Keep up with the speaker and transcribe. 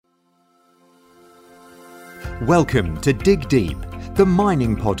Welcome to Dig Deep, the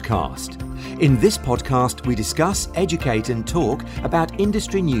mining podcast. In this podcast, we discuss, educate and talk about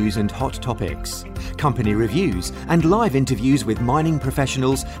industry news and hot topics, company reviews and live interviews with mining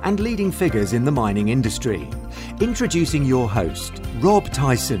professionals and leading figures in the mining industry. Introducing your host, Rob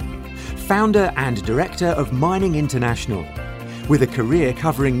Tyson, founder and director of Mining International. With a career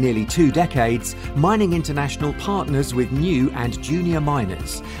covering nearly 2 decades, Mining International partners with new and junior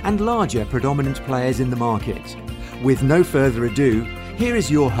miners and larger predominant players in the market. With no further ado, here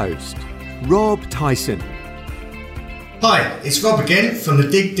is your host, Rob Tyson. Hi, it's Rob again from the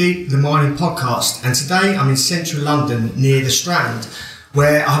Dig Deep, the Mining podcast, and today I'm in central London near the Strand,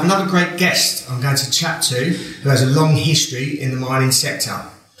 where I have another great guest I'm going to chat to who has a long history in the mining sector.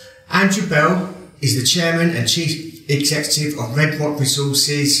 Andrew Bell is the Chairman and Chief Executive of Red Rock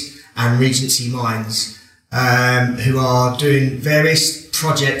Resources and Regency Mines, who are doing various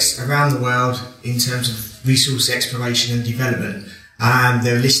projects around the world in terms of resource exploration and development.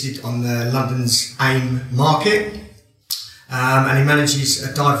 They're listed on the London's AIM market, and he manages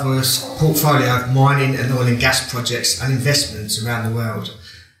a diverse portfolio of mining and oil and gas projects and investments around the world.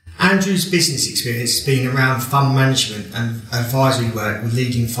 Andrew's business experience has been around fund management and advisory work with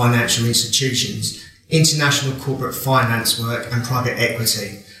leading financial institutions, international corporate finance work and private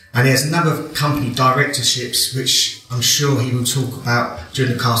equity. And he has a number of company directorships, which I'm sure he will talk about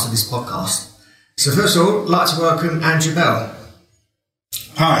during the cast of this podcast. So first of all, I'd like to welcome Andrew Bell.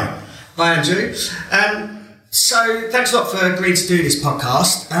 Hi. Hi, Andrew. So thanks a lot for agreeing to do this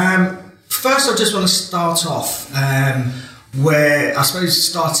podcast. First, I just want to start off where I suppose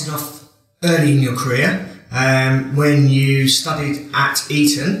starting off early in your career, when you studied at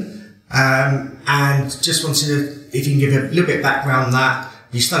Eton. And just wanted to, if you can give a little bit of background on that.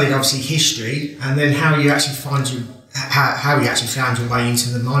 You studied obviously history, and then how you actually found your way into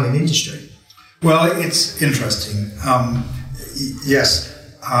the mining industry. Well, it's interesting. Yes,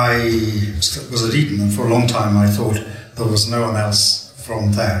 I was at Eton, and for a long time I thought there was no one else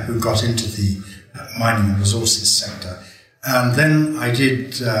from there who got into the mining and resources sector. And then I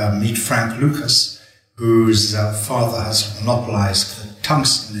did meet Frank Lucas, whose father has monopolized the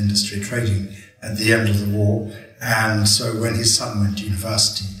tungsten industry trading at the end of the war. And so when his son went to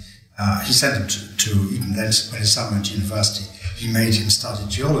university, he sent him to Eton. Then when his son went to university, he made him study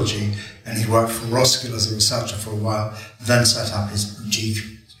geology, and he worked for Roskill as a researcher for a while, then set up his boutique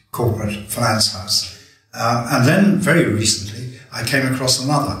corporate finance house. And then very recently, I came across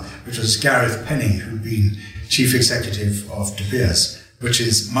another, which was Gareth Penning, who'd been chief executive of De Beers, which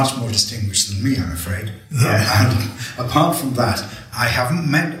is much more distinguished than me, I'm afraid. Yeah. And apart from that, I haven't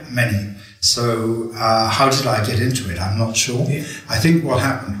met many. So how did I get into it? I'm not sure. Yeah. I think what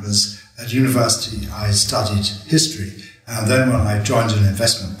happened was at university I studied history, and then when I joined an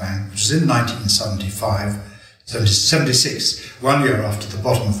investment bank, which was in 76, 1 year after the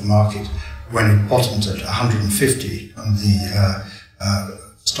bottom of the market, when it bottomed at 150 on the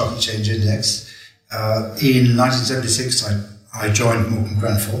stock exchange index. In 1976 I joined Morgan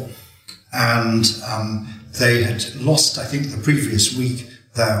Grenfell, and they had lost, I think, the previous week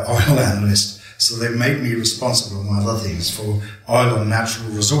their oil analyst, so they made me responsible, among other things, for oil and natural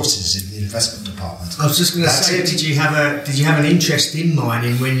resources in the investment department. I was just going to say, did you have an interest in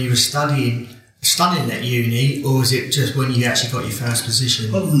mining when you were studying at uni, or was it just when you actually got your first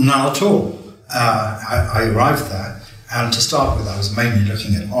position? Well, not at all. I arrived there, and to start with, I was mainly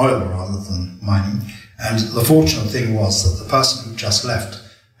looking at oil rather than mining. And the fortunate thing was that the person who just left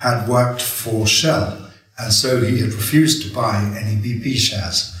had worked for Shell, and so he had refused to buy any BP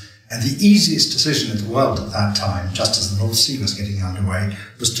shares. And the easiest decision in the world at that time, just as the North Sea was getting underway,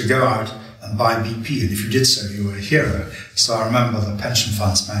 was to go out and buy BP. And if you did so, you were a hero. So I remember the pension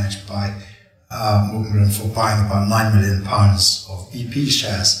funds managed by Morgan Grenfell buying about £9 million of BP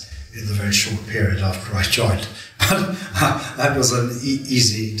shares in the very short period after I joined. But that was an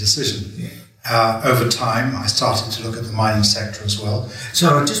easy decision. Yeah. Over time, I started to look at the mining sector as well.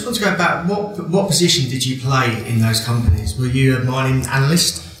 So I just want to go back. What position did you play in those companies? Were you a mining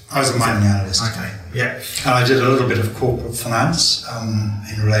analyst? I was a mining analyst. Okay, yeah. And I did a little bit of corporate finance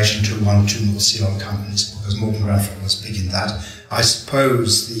in relation to 1 or 2 North Sea oil companies, because Morgan Grenfell was big in that. I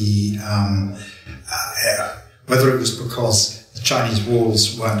suppose whether it was because the Chinese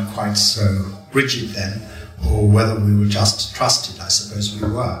walls weren't quite so rigid then, or whether we were just trusted, I suppose we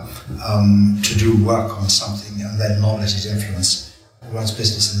were, to do work on something and then not let it influence one's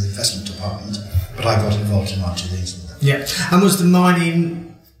business in the investment department. But I got involved in 1 or 2 things. Yeah. And was the mining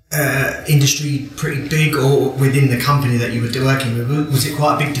industry pretty big, or within the company that you were working with? Was it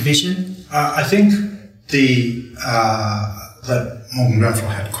quite a big division? I think the Morgan Grenfell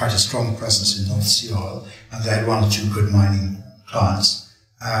had quite a strong presence in North Sea oil, and they had one or two good mining clients,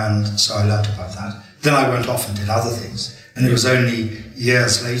 and so I learnt about that. Then I went off and did other things, and it was only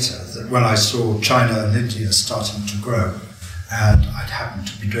years later that when I saw China and India starting to grow, and I'd happened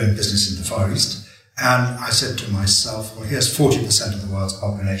to be doing business in the Far East, and I said to myself, well, here's 40% of the world's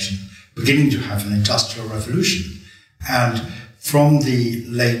population beginning to have an industrial revolution. And from the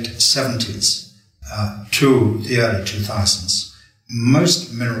late 70s to the early 2000s,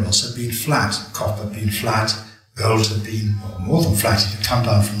 most minerals had been flat. Copper had been flat, gold had been more than flat. It had come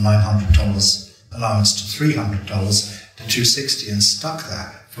down from $900 an ounce to $300 to $260 and stuck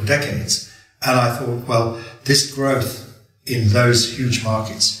there for decades. And I thought, well, this growth in those huge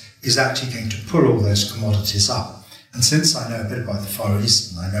markets is actually going to pull all those commodities up. And since I know a bit about the Far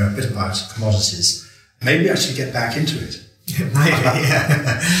East and I know a bit about commodities, maybe I should get back into it. Maybe,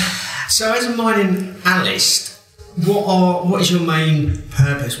 yeah. So as a mining analyst, what is your main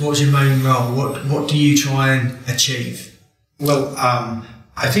purpose? What is your main role? What do you try and achieve? Well,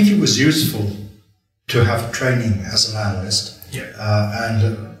 I think it was useful to have training as an analyst. Yeah.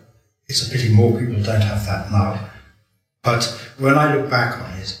 And it's a pity more people don't have that now. But when I look back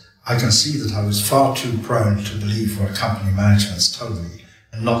on it, I can see that I was far too prone to believe what company management's told me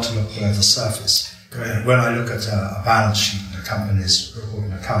and not to look below the surface. Great. When I look at a balance sheet and a company's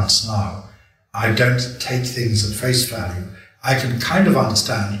reporting accounts now, I don't take things at face value. I can kind of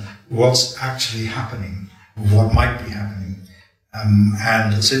understand what's actually happening, or what might be happening.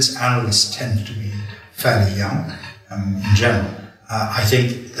 And since analysts tend to be fairly young in general, I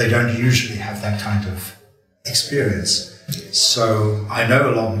think they don't usually have that kind of experience. So I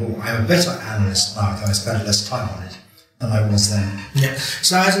know a lot more. I'm a better analyst now because I spend less time on it than I was then. Yeah.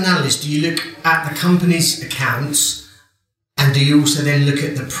 So as an analyst, do you look at the company's accounts, and do you also then look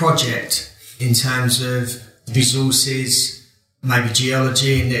at the project in terms of resources, maybe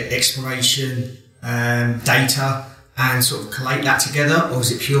geology and the exploration, data, and sort of collate that together? Or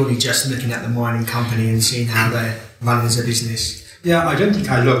is it purely just looking at the mining company and seeing how they're running as a business? Yeah, I don't think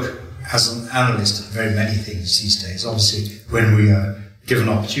I look as an analyst at very many things these days. Obviously, when we are given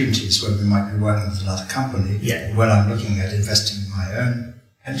opportunities where we might be working with another company, when I'm looking at investing in my own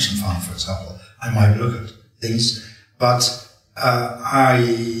pension fund, for example, I might look at things. But I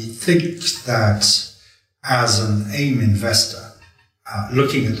think that as an AIM investor,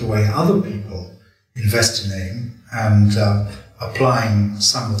 looking at the way other people invest in AIM and applying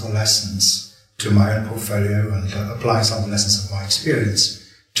some of the lessons to my own portfolio and applying some of the lessons of my experience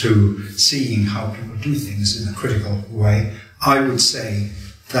to seeing how people do things in a critical way, I would say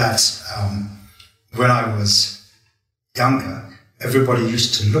that when I was younger, everybody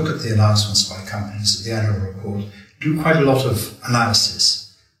used to look at the announcements by companies at the annual report, do quite a lot of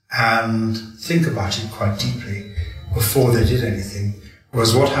analysis and think about it quite deeply before they did anything.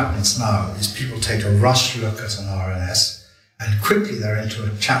 Whereas what happens now is people take a rush look at an RNS and quickly they're into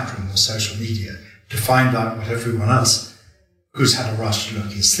a chat room or social media to find out what everyone else who's had a rush look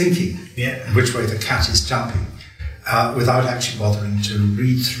is thinking, and which way the cat is jumping, without actually bothering to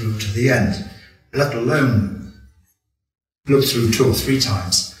read through to the end, let alone look through 2 or 3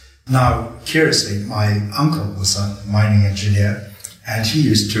 times. Now, curiously, my uncle was a mining engineer, and he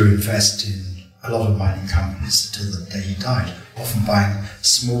used to invest in a lot of mining companies until the day he died, often buying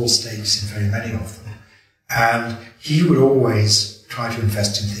small stakes in very many of them. And he would always try to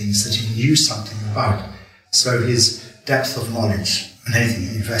invest in things that he knew something about. So his depth of knowledge and anything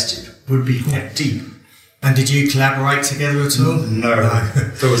he invested would be quite deep. And did you collaborate together at all? No.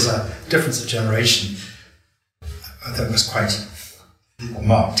 There was a difference of generation that was quite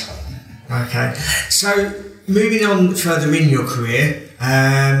marked. Okay. So moving on further in your career,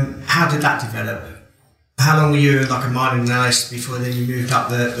 how did that develop? How long were you like a mining analyst before then you moved up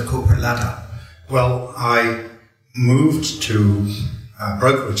the corporate ladder? Well, I moved to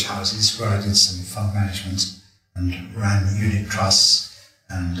brokerage houses where I did some fund management and ran unit trusts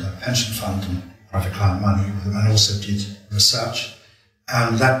and a pension fund and private client money with them, and also did research.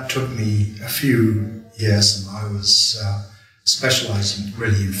 And that took me a few years, and I was specialising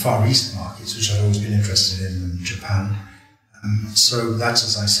really in Far East markets, which I'd always been interested in Japan. So that's,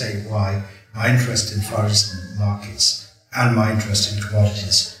 as I say, why my interest in Far Eastern markets and my interest in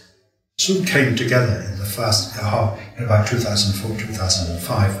commodities sort of came together in the first in about 2004,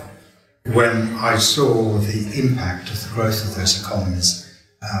 2005, when I saw the impact of the growth of those economies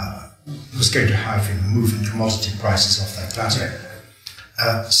was going to have in moving commodity prices off that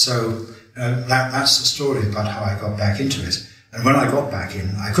plateau. So that's the story about how I got back into it. And when I got back in,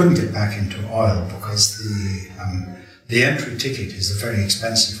 I couldn't get back into oil because the entry ticket is a very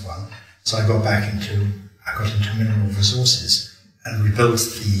expensive one. So I got into mineral resources. and we built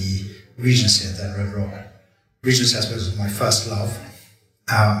the Regency at that Red Rock. Regency, I suppose, was my first love,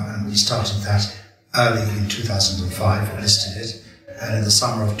 and we started that early in 2005, we listed it, and in the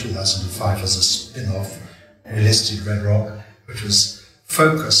summer of 2005 as a spin-off, we listed Red Rock, which was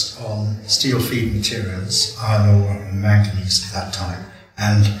focused on steel feed materials, iron ore and manganese at that time,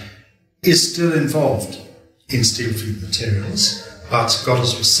 and is still involved in steel feed materials, but got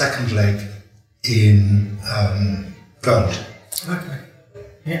us a second leg in gold. Okay.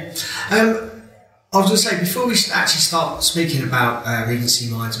 Yeah. I was going to say, before we actually start speaking about Regency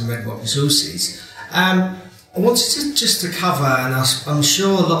Mines and Red Rock Resources, I wanted to cover, and I'm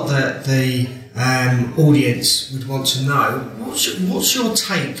sure a lot of the audience would want to know, what's your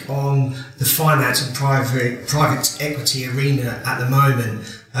take on the finance and private equity arena at the moment?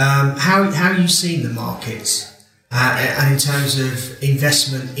 How are you seeing the markets and in terms of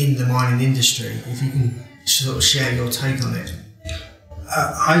investment in the mining industry? If you can sort of share your take on it.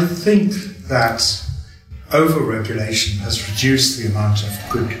 I think that over-regulation has reduced the amount of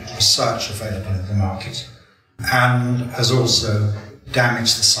good research available in the market and has also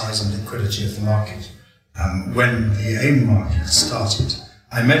damaged the size and liquidity of the market. When the AIM market started,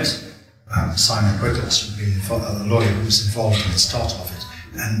 I met Simon Quigless, the lawyer who was involved in the start of it,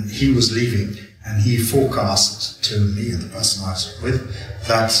 and he was leaving, and he forecast to me and the person I was with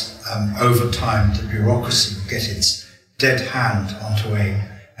that over time the bureaucracy would get its dead hand onto AIM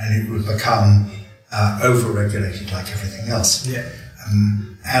and it would become over-regulated like everything else. Yeah.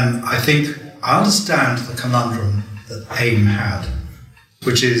 And I understand the conundrum that AIM had,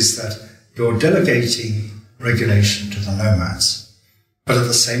 which is that you're delegating regulation to the nomads, but at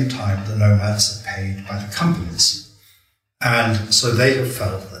the same time the nomads are paid by the companies. And so they have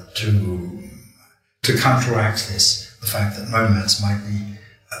felt that to counteract this, the fact that nomads might be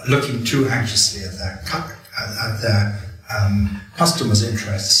looking too anxiously at their customers'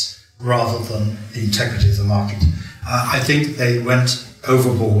 interests rather than the integrity of the market. I think they went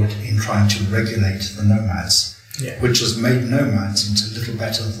overboard in trying to regulate the nomads, which has made nomads into little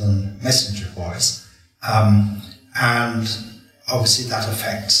better than messenger boys. And obviously that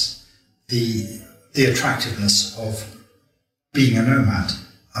affects the attractiveness of being a nomad.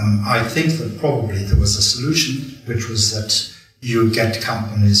 I think that probably there was a solution, which was that you would get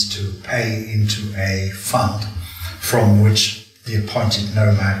companies to pay into a fund from which the appointed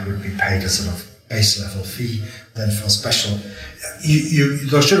nomad would be paid a sort of base level fee, then for special.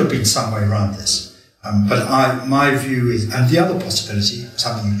 There should have been some way around this. But my view is, and the other possibility,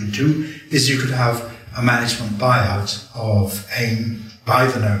 something you could do, is you could have a management buyout of AIM by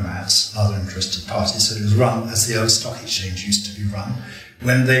the nomads and other interested parties. So it was run as the old stock exchange used to be run,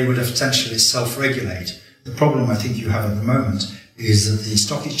 when they would essentially self-regulate. The problem I think you have at the moment is that the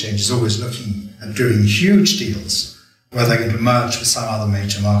stock exchange is always looking at doing huge deals where they're going to merge with some other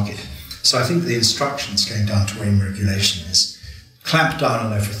major market. So I think the instructions going down to AIM regulation is clamp down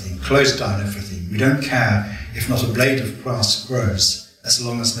on everything, close down everything. We don't care if not a blade of grass grows as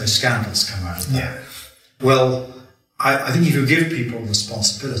long as no scandals come out of that. Yeah. Well, I think if you give people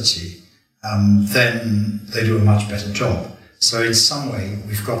responsibility, then they do a much better job. So in some way,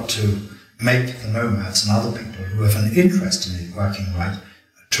 we've got to make the nomads and other people who have an interest in it working right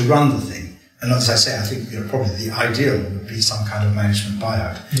to run the thing. And as I say, I think probably the ideal would be some kind of management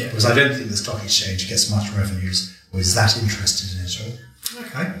buyout, because I don't think the stock exchange gets much revenues or is that interested in it at all.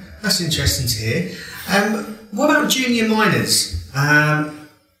 Okay, that's interesting to hear. What about junior miners?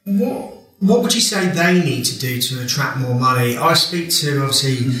 What would you say they need to do to attract more money? I speak to,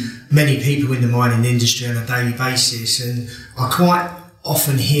 obviously, many people in the mining industry on a daily basis, and I quite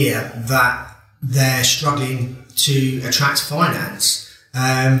often hear that they're struggling to attract finance.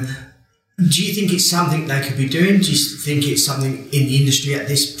 Do you think it's something they could be doing? Do you think it's something in the industry at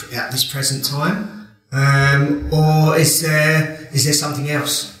this present time? Or is there something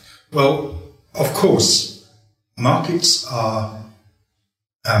else? Well, of course, markets are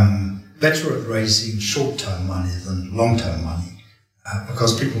better at raising short-term money than long-term money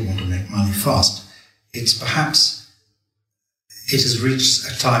because people want to make money fast. It has reached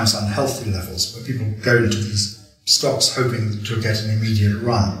at times unhealthy levels where people go into these stocks hoping to get an immediate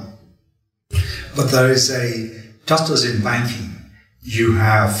run. But there is just as in banking, you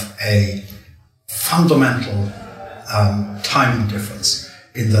have a fundamental timing difference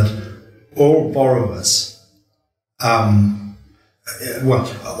in that all borrowers, all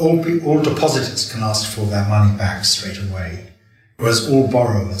depositors can ask for their money back straight away, whereas all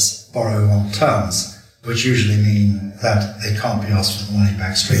borrowers borrow on terms, which usually mean that they can't be asked for the money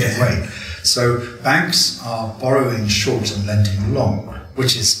back straight away. So banks are borrowing short and lending long,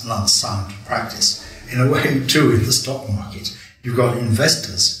 which is an unsound practice. In a way, too, in the stock market, You've got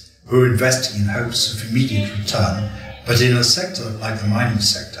investors who are investing in hopes of immediate return, but in a sector like the mining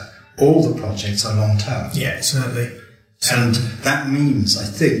sector, all the projects are long-term. Yeah, certainly. And that means, I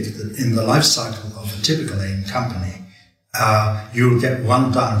think, that in the life cycle of a typical AIM company, you'll get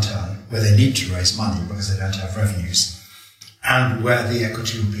one downturn where they need to raise money because they don't have revenues, and where the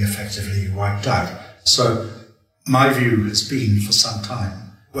equity will be effectively wiped out. So my view has been for some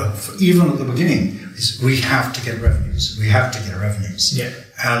time, even at the beginning, is we have to get revenues. We have to get revenues. Yeah.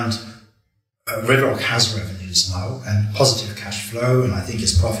 And Red Rock has revenues now and positive cash flow, and I think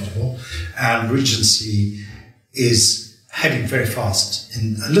is profitable. And Regency is heading very fast,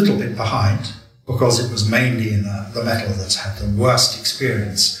 in a little bit behind, because it was mainly in the metal that's had the worst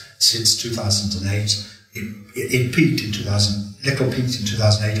experience since 2008. It peaked in 2000. Nickel peaked in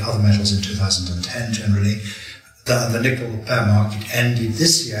 2008. Other metals in 2010. Generally, the nickel bear market ended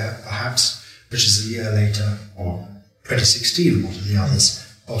this year, perhaps, which is a year later, or 2016. What are the others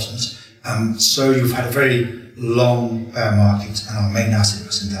bottomed? So you've had a very long bear market, and our main asset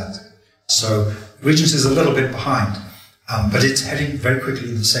was in that. So Regency is a little bit behind. But it's heading very quickly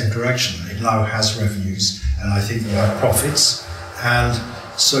in the same direction. It now has revenues, and I think there are profits. And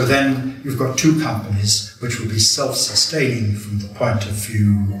so then you've got two companies which will be self-sustaining from the point of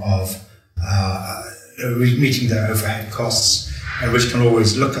view of meeting their overhead costs, and which can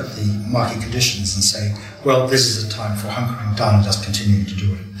always look at the market conditions and say, well, this is a time for hunkering down and just continuing to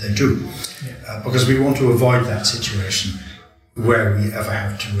do what they do. Yeah. Because we want to avoid that situation where we ever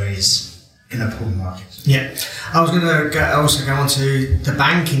have to raise in a poor market. Yeah, I was going to also go on to the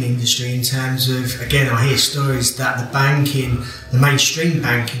banking industry in terms of, again, I hear stories that the mainstream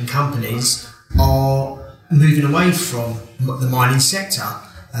banking companies are moving away from the mining sector.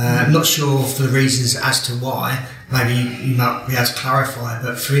 I'm not sure for the reasons as to why. Maybe you might be able to clarify,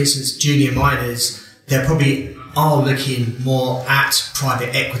 but for instance, junior miners, they probably are looking more at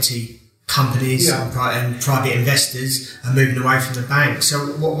private equity companies and private investors are moving away from the banks. So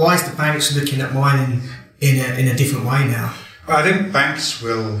why is the banks looking at mining in a different way now? Well, I think banks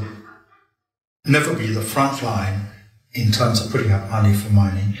will never be the front line in terms of putting up money for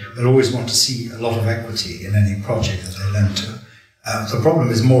mining. They'll always want to see a lot of equity in any project that they lend to. The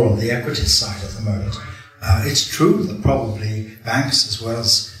problem is more on the equity side at the moment. It's true that probably banks, as well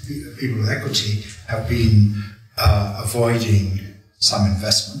as people with equity, have been avoiding some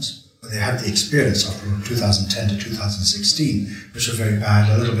investment. They had the experience of 2010 to 2016, which was very bad,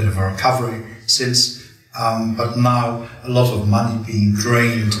 a little bit of a recovery since, but now a lot of money being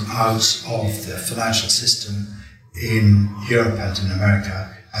drained out of the financial system in Europe and in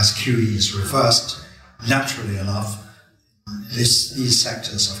America as QE is reversed. Naturally enough, these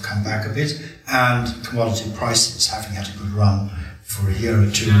sectors have come back a bit, and commodity prices, having had a good run for a year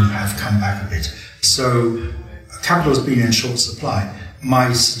or two, have come back a bit. So capital has been in short supply.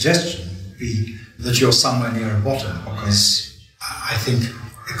 My suggestion would be that you're somewhere near a bottom, because I think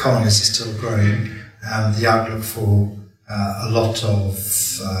economies are still growing, and the outlook for a lot of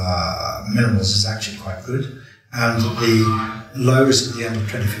minerals is actually quite good. And the lows at the end of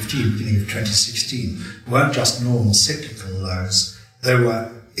 2015, beginning of 2016, weren't just normal cyclical lows. They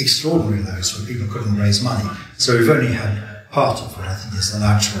were extraordinary lows where people couldn't raise money. So we've only had part of what I think is the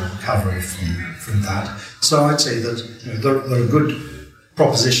natural recovery from that. So I'd say that there are good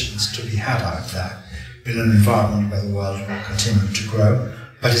propositions to be had out there in an environment where the world will continue to grow,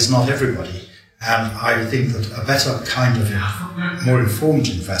 but it's not everybody. And I think that a better kind of more informed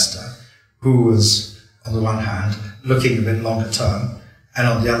investor who was, on the one hand, looking a bit longer term, and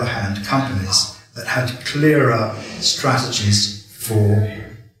on the other hand, companies that had clearer strategies for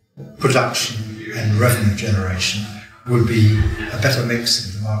production and revenue generation would be a better mix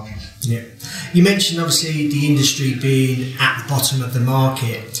in the market. Yeah. You mentioned obviously the industry being at the bottom of the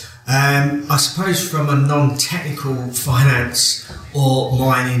market. I suppose from a non-technical finance or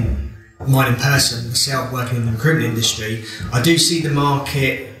mining person, myself working in the recruitment industry, I do see the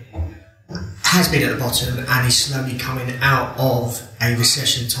market has been at the bottom and is slowly coming out of a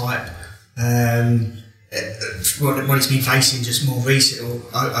recession type what it's been facing just more recently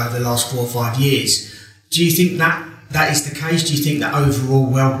over the last 4 or 5 years. Do you think that is the case? Do you think that overall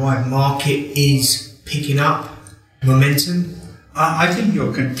worldwide market is picking up momentum? I think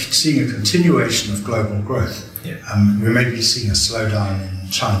you're seeing a continuation of global growth. Yeah. We may be seeing a slowdown in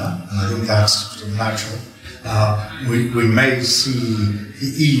China, and I think that's sort of natural. We may see the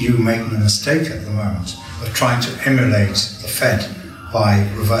EU making a mistake at the moment of trying to emulate the Fed by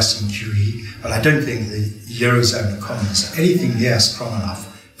reversing QE, but I don't think the Eurozone economies are anything near strong enough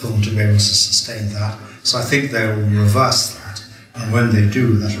for them to be able to sustain that. So I think they will reverse that, and when they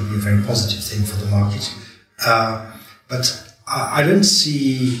do, that will be a very positive thing for the market. But I don't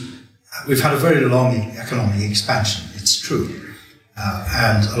see. We've had a very long economic expansion. It's true,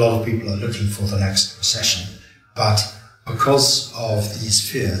 and a lot of people are looking for the next recession. But because of these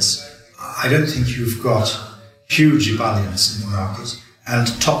fears, I don't think you've got huge ebullience in the market, and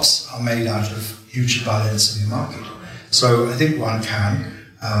tops are made out of huge ebullience in the market. So I think one can.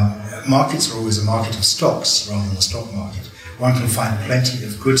 Markets are always a market of stocks rather than a stock market. One can find plenty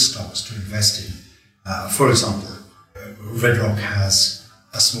of good stocks to invest in. For example, Red Rock has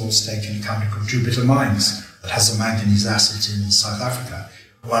a small stake in a company called Jupiter Mines that has a manganese asset in South Africa,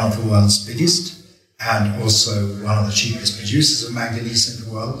 one of the world's biggest and also one of the cheapest producers of manganese in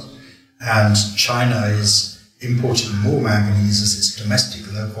the world. And China is importing more manganese as its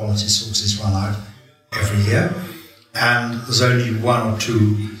domestic low-quality sources run out every year. And there's only one or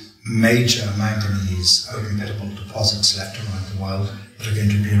two major manganese open-pittable deposits left around the world that are going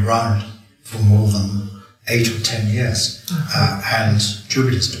to be around for more than 8 or 10 years. And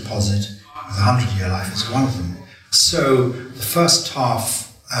Jupiter's deposit with a 100-year life is one of them. So the first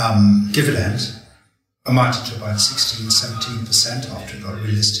half dividend amounted to about 16-17% after it got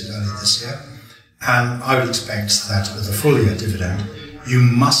relisted earlier this year. And I would expect that with a full year dividend, you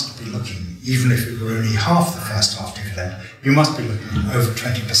must be looking, even if it were only half the first half dividend, you must be looking at over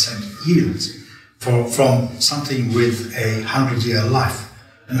 20% yields from something with a 100-year life.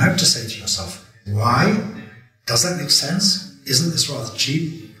 And I have to say to yourself, why? Does that make sense? Isn't this rather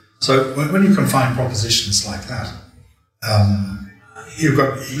cheap? So when you can find propositions like that, you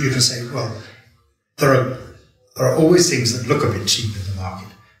can say, well, there are always things that look a bit cheap in the market,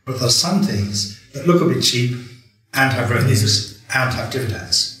 but there are some things that look a bit cheap and have revenues and have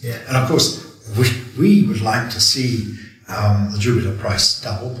dividends. Yeah. And of course, we would like to see the Jupiter price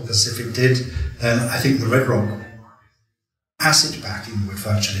double, because if it did, then I think the Red Rock asset backing would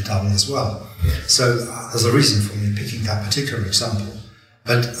virtually double as well. Yeah. So there's a reason for me picking that particular example.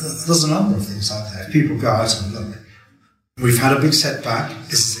 But there's a number of things out there. If people go out and look, we've had a big setback.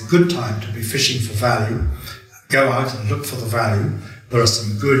 This is a good time to be fishing for value. Go out and look for the value. There are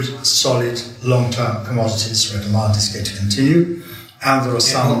some good, solid, long-term commodities where demand is going to continue. And there are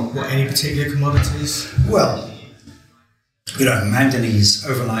some... What, any particular commodities? Well, manganese,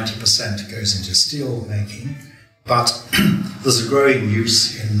 over 90% goes into steel making. But there's a growing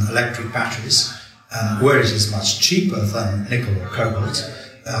use in electric batteries, where it is much cheaper than nickel or cobalt.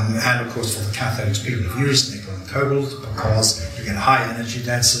 And of course, for the cathodes, people have used nickel and cobalt because you get high energy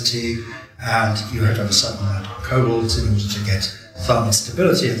density and you have to have a certain amount of cobalt in order to get thermal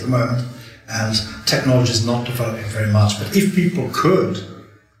stability at the moment. And technology is not developing very much. But if people could,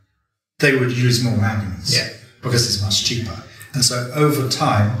 they would use more manganese because it's much cheaper. And so over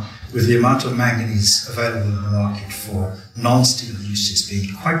time, with the amount of manganese available in the market for non-steel uses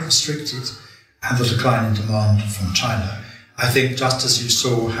being quite restricted and the decline in demand from China, I think just as you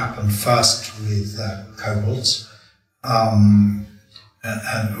saw happen first with cobalt,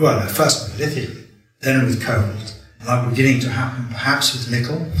 first with lithium, then with cobalt, and now beginning to happen perhaps with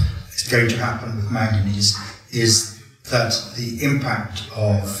nickel, it's going to happen with manganese, is that the impact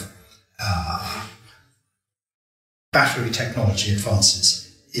of battery technology advances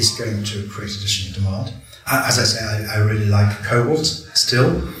is going to create additional demand. As I say, I really like cobalt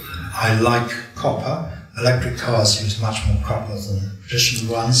still. I like copper. Electric cars use much more copper than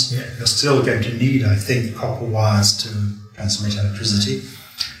traditional ones. Yeah. You're still going to need, I think, copper wires to transmit electricity.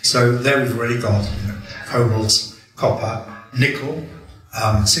 So there we've already got cobalt, copper, nickel.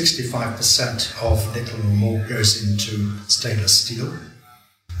 65% of nickel or more goes into stainless steel.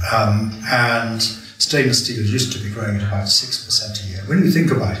 And stainless steel used to be growing at about 6% a year. When you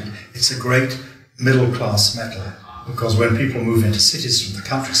think about it, it's a great middle-class metal, because when people move into cities from the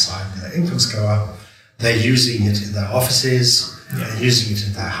countryside and their incomes go up, they're using it in their offices, they're using it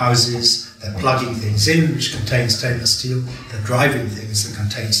in their houses, they're plugging things in which contain stainless steel, they're driving things that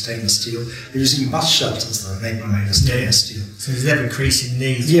contain stainless steel, they're using bus shelters that are maybe made of stainless steel. So there's ever increasing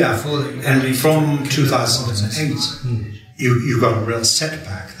need. Yeah, and from 2008, you got a real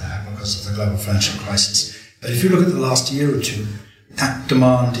setback there because of the global financial crisis. But if you look at the last year or two, that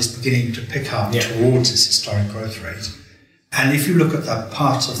demand is beginning to pick up towards its historic growth rate. And if you look at that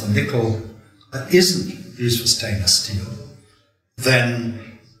part of the nickel that isn't used for stainless steel, then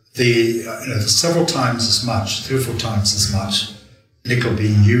there's several times as much, 3 or 4 times as much nickel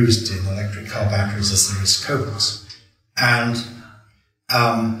being used in electric car batteries as there is cobalt. And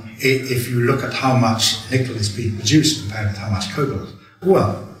if you look at how much nickel is being produced compared with how much cobalt,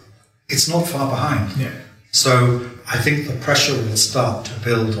 well, it's not far behind. Yeah. So I think the pressure will start to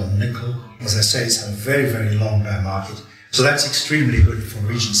build on nickel. As I say, it's had a very, very long bear market. So that's extremely good for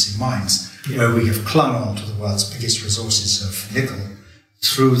Regency Mines. where we have clung on to the world's biggest resources of nickel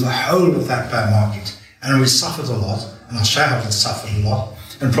through the whole of that bear market. And we suffered a lot, and our shareholders suffered a lot,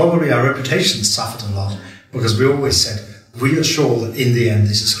 and probably our reputation suffered a lot, because we always said, we are sure that in the end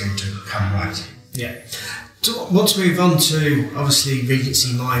this is going to come right. Yeah. So I want to move on to, obviously,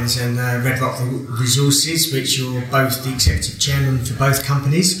 Regency Mines and Red Rock Resources, which you're both the executive chairman for both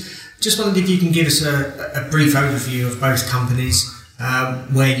companies. Just wondered if you can give us a brief overview of both companies,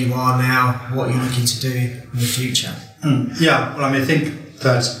 where you are now, what you're looking to do in the future. Yeah, well, I think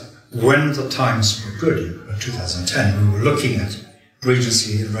that when the times were good, in 2010, we were looking at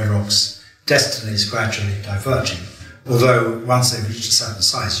Regency and Red Rock's destinies gradually diverging. Although once they reached a certain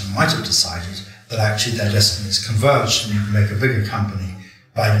size, you might have decided that actually their destinies converged and you can make a bigger company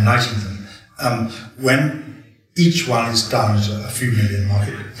by uniting them. When each one is down at a few million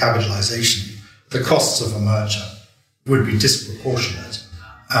market capitalization, the costs of a merger would be disproportionate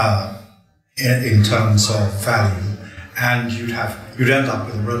in terms of value, and you'd end up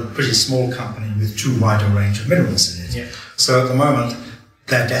with a pretty small company with too wide a range of minerals in it. Yeah. So at the moment,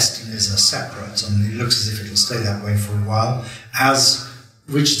 their destinies are separate, and it looks as if it'll stay that way for a while. As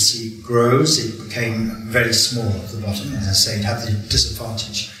Regency grows, it became very small at the bottom. As I say, it had the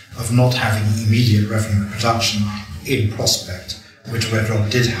disadvantage of not having immediate revenue production in prospect, which Red Rock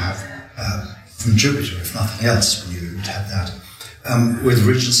did have from Jupiter, if nothing else, we knew it had that. With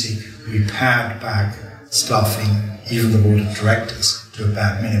Regency, we pared back staffing, even the board of directors, to a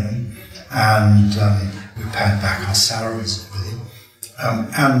bare minimum, and we pared back our salaries with it.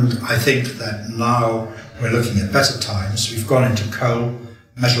 And I think that now we're looking at better times. We've gone into coal,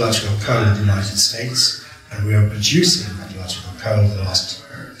 metallurgical coal in the United States, and we are producing metallurgical coal the last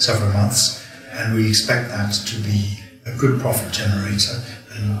several months, and we expect that to be a good profit generator.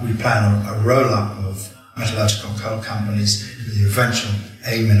 And we plan a roll-up of metallurgical coal companies with the eventual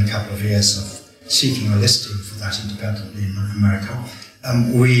aim in a couple of years of seeking a listing for that independently in North America.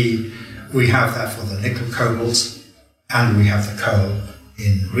 We have that for the nickel cobalt, and we have the coal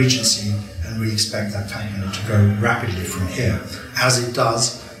in Regency, and we expect that company to grow rapidly from here. As it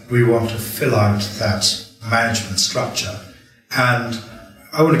does, we want to fill out that management structure, and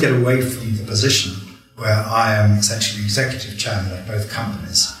I want to get away from the position where I am essentially executive chairman of both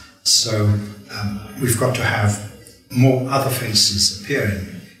companies. So we've got to have more other faces appearing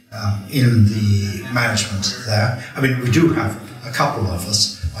in the management there. I mean, we do have a couple of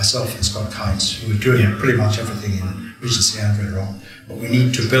us, myself and Scott Kynes, who are doing pretty much everything in Regency and Red Rock, but we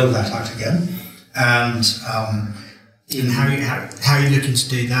need to build that out again. And how are you looking to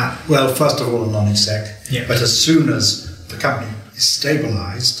do that? Well, first of all, a non-exec. Yeah. But as soon as the company is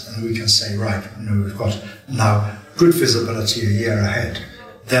stabilised and we can say, right, we've got now good visibility a year ahead,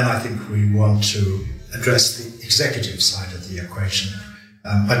 then I think we want to address the executive side of the equation.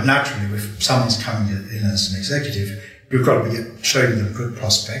 But naturally, if someone's coming in as an executive, you've got to be showing them good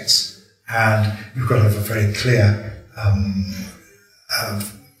prospects, and you've got to have a very clear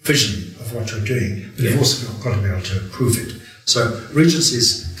vision of what you're doing, but you've also got to be able to prove it. So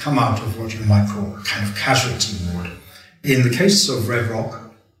Regency's come out of what you might call a kind of casualty mode. In the case of Red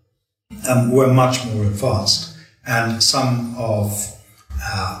Rock, we're much more advanced, and some of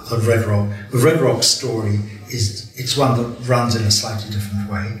the Red Rock story it's one that runs in a slightly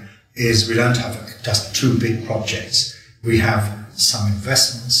different way. Is we don't have just two big projects. We have some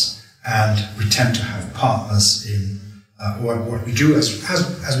investments, and we tend to have partners in what we do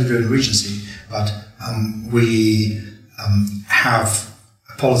as we do in Regency, but we have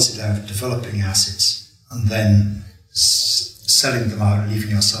a policy there of developing assets and then selling them out,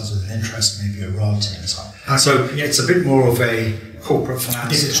 leaving ourselves with an interest, maybe a royalty and so on. Okay. So it's a bit more of a corporate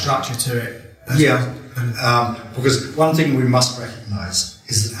finance. Is it structure to it? Yeah, because one thing we must recognise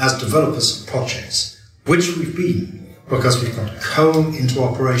is that as developers of projects, which we've been, because we've got coal into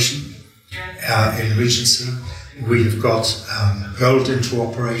operation in Regency, we have got gold into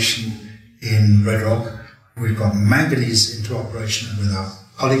operation in Red Rock, we've got manganese into operation with our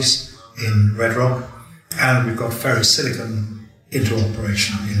colleagues in Red Rock, and we've got ferrosilicon into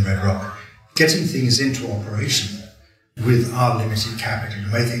operation in Red Rock. Getting things into operation with our limited capital, you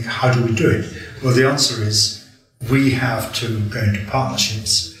may think, how do we do it? Well, the answer is we have to go into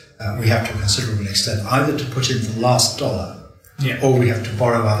partnerships. We have to a considerable extent either to put in the last dollar, or we have to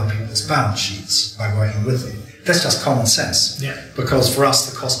borrow other people's balance sheets by working with them. That's just common sense, because for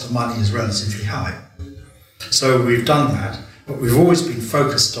us the cost of money is relatively high. So we've done that, but we've always been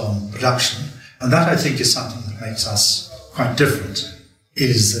focused on production, and that I think is something that makes us quite different,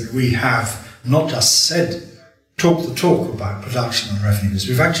 is that we have not just talk the talk about production and revenues,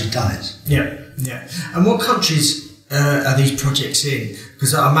 we've actually done it. Yeah. And what countries are these projects in?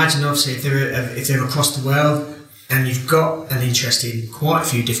 Because I imagine, obviously, if they're across the world and you've got an interest in quite a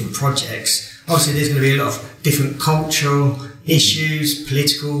few different projects, obviously there's going to be a lot of different cultural issues,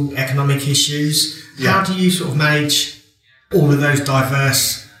 political, economic issues. Yeah. How do you sort of manage all of those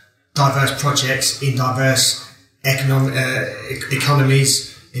diverse projects in diverse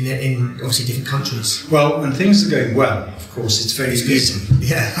economies in obviously different countries? Well, when things are going well, of course, it's very easy.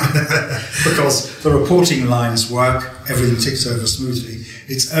 Yeah. Because the reporting lines work, everything ticks over smoothly.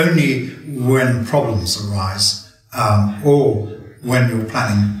 It's only when problems arise, or when you're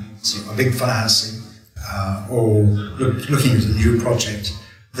planning sort of a big financing, or looking at a new project,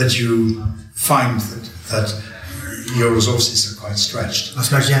 that you find that your resources are quite stretched. I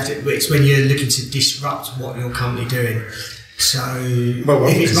suppose it's when you're looking to disrupt what you're currently doing. So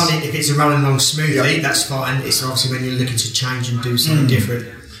if it's running along smoothly, that's fine. It's obviously when you're looking to change and do something different.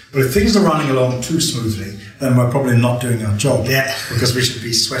 But if things are running along too smoothly, then we're probably not doing our job. Yeah. Because we should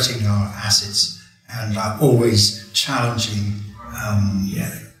be sweating our assets and always challenging,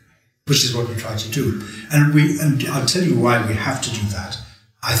 which is what we try to do. And I'll tell you why we have to do that.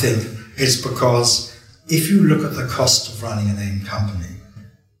 I think it's because if you look at the cost of running an AIM company,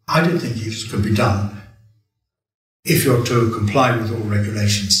 I don't think it could be done if you're to comply with all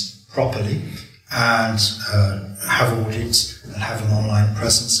regulations properly and have audits and have an online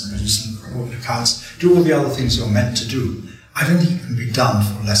presence and produce audit accounts, do all the other things you're meant to do. I don't think it can be done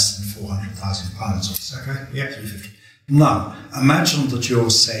for less than £400,000 or so. Okay, yeah. 350. Now, imagine that you're,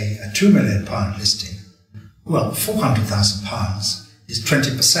 say, a £2 million listing. Well, £400,000 is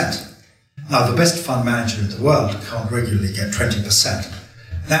 20%. Now, the best fund manager in the world can't regularly get 20%.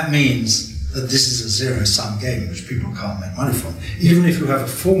 That means that this is a zero-sum game which people can't make money from. Even if you have a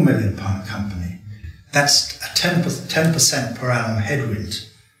 £4 million company, that's a 10% per annum headwind.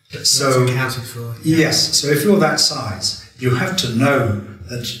 So accounted for. Yes, so if you're that size, you have to know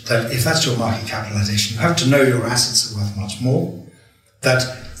that if that's your market capitalization, you have to know your assets are worth much more, that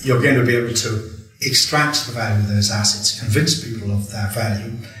you're going to be able to extract the value of those assets, convince people of their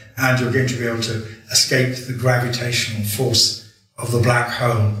value, and you're going to be able to escape the gravitational force of the black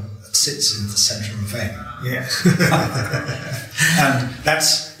hole that sits in the center of AIM. Yeah. And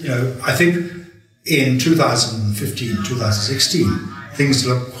that's, I think in 2015, 2016, things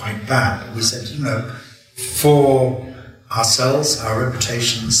looked quite bad. We said, for ourselves, our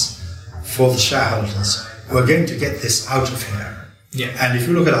reputations, for the shareholders, we're going to get this out of here. Yeah. And if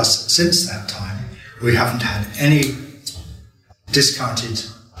you look at us since that time, we haven't had any discounted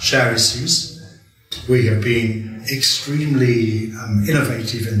share issues. We have been extremely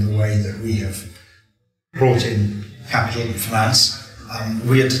innovative in the way that we have brought in capital and finance.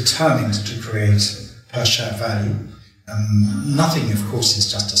 We are determined to create per share value. Nothing, of course,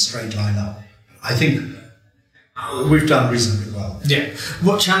 is just a straight line up. I think we've done reasonably well. Yeah.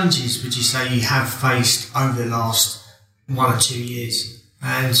 What challenges would you say you have faced over the last 1 or 2 years?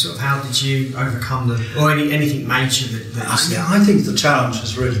 And sort of how did you overcome them? Or anything major that you see? I think the challenge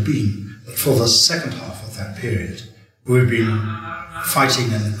has really been that for the second half of that period, we've been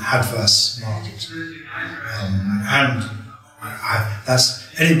fighting an adverse market. And that's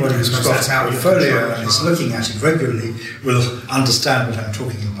anybody who's got a portfolio and is looking at it regularly will understand what I'm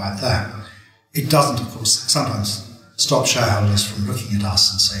talking about there. It doesn't, of course, sometimes stop shareholders from looking at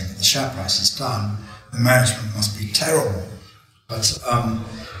us and saying that the share price is down, the management must be terrible. But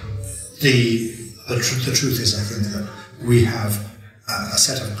the truth is, I think, that we have a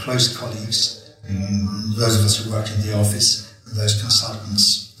set of close colleagues, those of us who work in the office, and those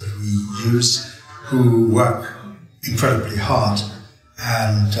consultants that we use, who work incredibly hard.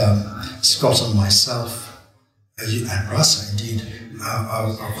 And Scott and myself, and Russ, indeed,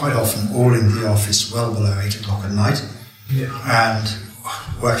 are quite often all in the office well below 8 o'clock at night, and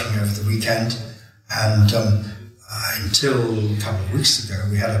working over the weekend. And until a couple of weeks ago,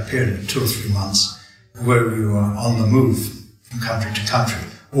 we had a period of 2 or 3 months where we were on the move from country to country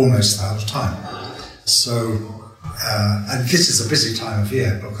almost the whole time. So, and this is a busy time of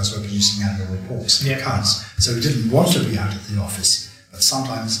year because we're producing annual reports and accounts. So we didn't want to be out of the office, but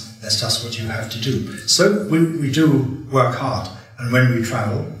sometimes that's just what you have to do. So we do work hard, and when we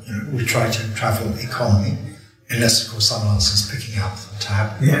travel, we try to travel economy, unless of course someone else is picking up the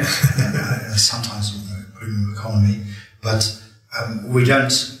tab. Yeah. Sometimes premium economy, but we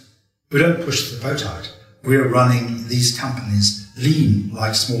don't push the boat out. We're running these companies lean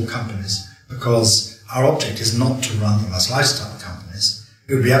like small companies because our object is not to run them as lifestyle companies.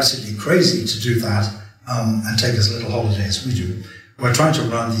 It would be absolutely crazy to do that and take as little holiday as we do. We're trying to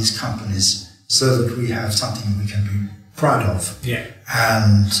run these companies so that we have something we can be proud of. Yeah.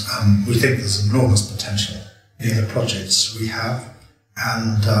 And we think there's enormous potential in the projects we have.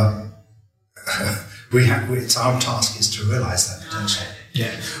 and it's our task is to realise that potential.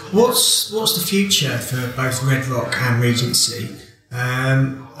 Yeah. What's the future for both Red Rock and Regency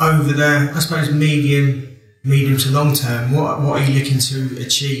over the, I suppose, medium to long term? What are you looking to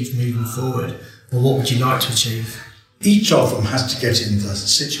achieve moving forward, or what would you like to achieve? Each of them has to get in the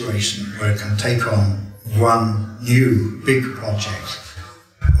situation where it can take on one new big project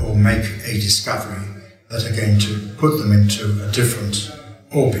or make a discovery that are going to put them into a different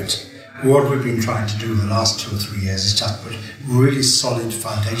orbit. What we've been trying to do in the last 2 or 3 years is just put really solid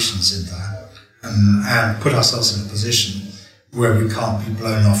foundations in there and put ourselves in a position where we can't be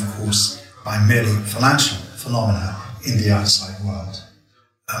blown off course by merely financial phenomena in the outside world.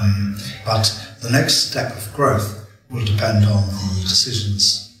 But the next step of growth will depend on the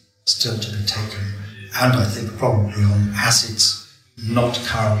decisions still to be taken, and I think probably on assets not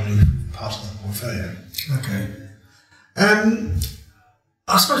currently part of the portfolio. Okay.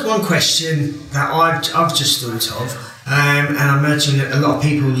 I suppose one question that I've just thought of, and I imagine that a lot of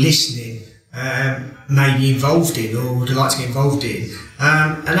people listening may be involved in or would like to get involved in,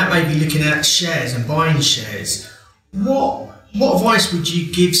 and that may be looking at shares and buying shares. What advice would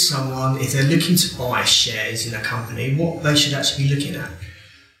you give someone if they're looking to buy shares in a company, what they should actually be looking at?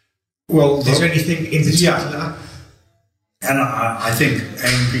 Well, is there anything in particular? Yeah. And I think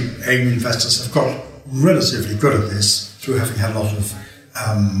AIM investors have got relatively good at this through having had a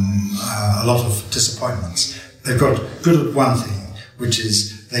lot of disappointments. They've got good at one thing, which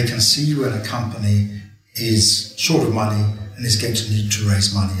is they can see when a company is short of money and is going to need to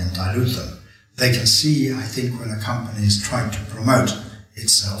raise money and dilute them. They can see, I think, when a company is trying to promote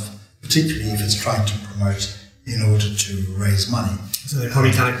itself, particularly if it's trying to promote in order to raise money. So they've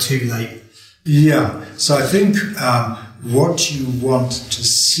probably done it too late. Yeah. So I think what you want to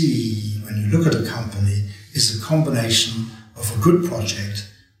see when you look at a company is a combination of a good project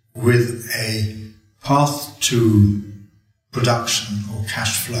with a path to production or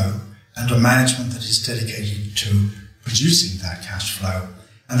cash flow and a management that is dedicated to producing that cash flow.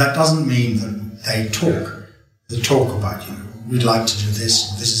 And that doesn't mean that they talk about, we'd like to do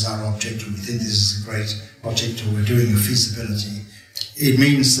this, or this is our object, or we think this is a great project, or we're doing a feasibility. It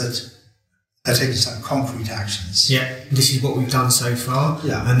means that they're taking some concrete actions. Yeah, this is what we've done so far,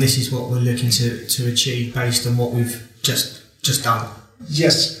 and this is what we're looking to achieve based on what we've just done.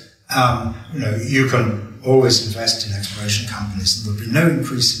 Yes, you can always invest in exploration companies, and there'll be no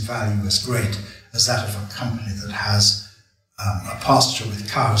increase in value as great as that of a company that has a pasture with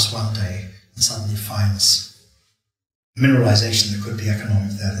cows one day and suddenly finds mineralization that could be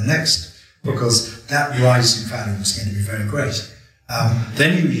economic there the next, because that rise in value is going to be very great.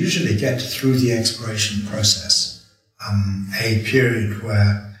 Then you usually get through the exploration process a period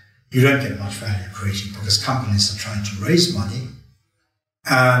where you don't get much value creating because companies are trying to raise money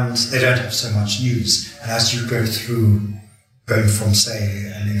and they don't have so much news. And as you go through, going from,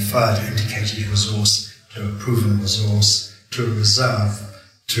 say, an inferred indicated resource to a proven resource to a reserve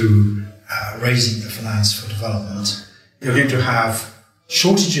to raising the finance for development, you're going to have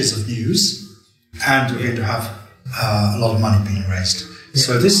shortages of news and you're going to have a lot of money being raised.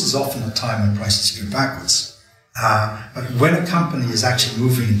 So this is often a time when prices go backwards. But when a company is actually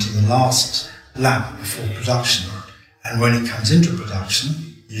moving into the last lap before production, and when it comes into production,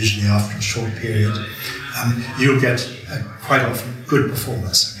 usually after a short period, you'll get quite often good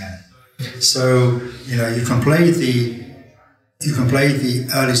performance again. So you can play the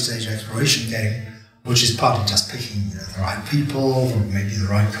early stage exploration game, which is partly just picking the right people, or maybe the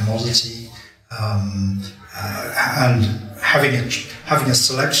right commodity, and having a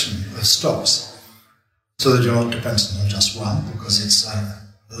selection of stocks so that you're not dependent on just one, because it's a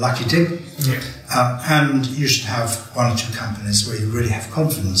lucky dip. Yeah. And you should have one or two companies where you really have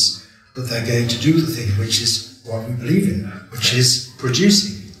confidence that they're going to do the thing which is what we believe in, which is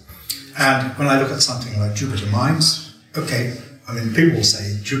producing. And when I look at something like Jupiter Mines, people will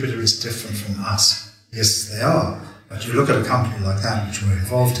say Jupiter is different from us. Yes, they are. But you look at a company like that, which we're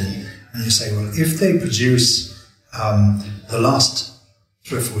involved in, and you say, well, if they produce the last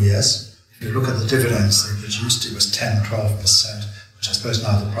 3 or 4 years, if you look at the dividends they produced, it was 10, 12%, which I suppose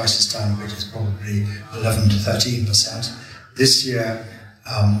now the price is down a bit, is probably 11 to 13%. This year,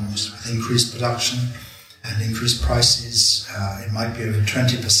 with increased production and increased prices, it might be over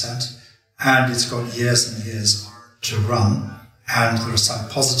 20%, and it's got years and years to run. And there are some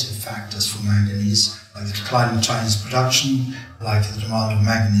positive factors for manganese, like the decline in Chinese production, like the demand of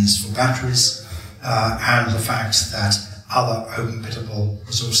manganese for batteries, and the fact that other open pitable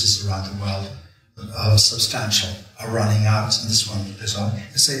resources around the world are substantial, are running out, and this one goes on.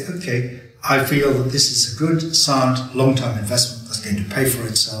 You say, okay, I feel that this is a good, sound, long-term investment that's going to pay for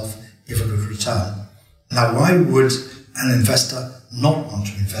itself, give a good return. Now, why would an investor not want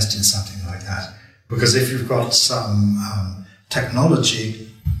to invest in something like that? Because if you've got some technology,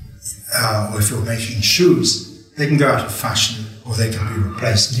 or if you're making shoes, they can go out of fashion or they can be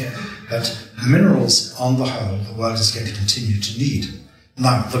replaced. Yeah. But minerals, on the whole, the world is going to continue to need.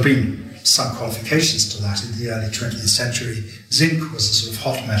 Now, there have been some qualifications to that. In the early 20th century, zinc was a sort of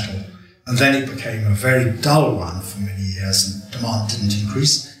hot metal, and then it became a very dull one for many years, and demand didn't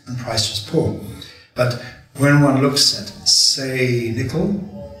increase, and price was poor. But when one looks at, say, nickel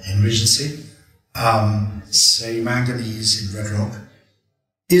in Regency, say manganese in Red Rock,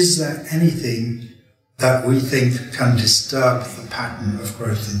 is there anything that we think can disturb the pattern of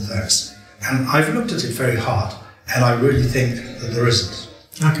growth in those? And I've looked at it very hard, and I really think that there isn't.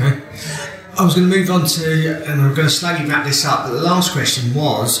 Okay. I was going to move on to, and I'm going to slowly wrap this up, but the last question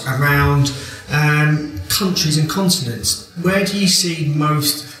was around countries and continents. Where do you see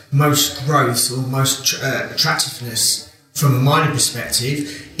most growth or most attractiveness from a mining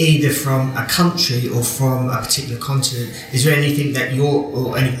perspective, either from a country or from a particular continent? Is there anything that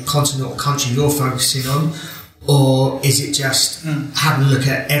or any continent or country you're focusing on, or is it just having a look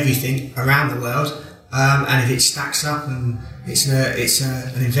at everything around the world, and if it stacks up and it's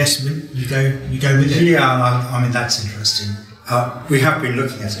an investment, you go with it? Yeah, I mean that's interesting. We have been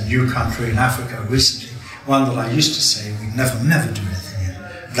looking at a new country in Africa recently, one that I used to say we'd never do anything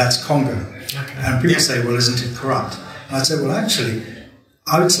in. That's Congo. Okay. And people say, well, isn't it corrupt? And I'd say, well, actually,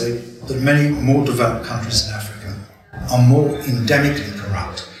 I would say that many more developed countries in Africa are more endemically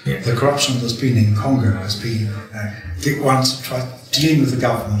corrupt. Yeah. The corruption that's been in Congo has been once tried dealing with the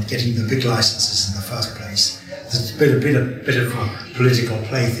government, getting the big licenses in the first place. It's been a bit of a political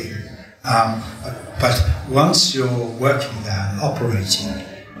plaything. But once you're working there and operating,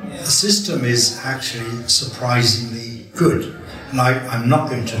 the system is actually surprisingly good. And I'm not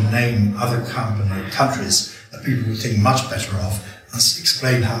going to name other countries that people would think much better of and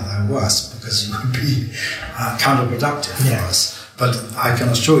explain how they're worse, because it would be counterproductive for us. But I can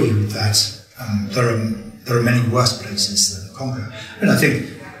assure you that there are many worse places than Congo. And I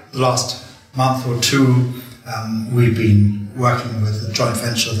think the last month or two we've been working with a joint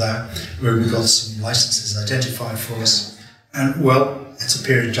venture there where we got some licenses identified for us. And well, it's a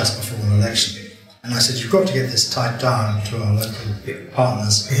period just before an election. And I said, you've got to get this tied down to our local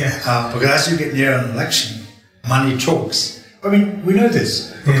partners. Yeah. Because as you get near an election, money talks. I mean, we know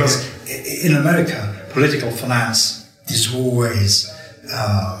this because in America, political finance is always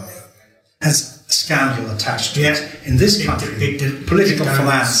has scandal attached to it. In this country, political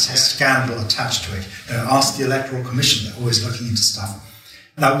finance has scandal attached to it. Ask the Electoral Commission, they're always looking into stuff.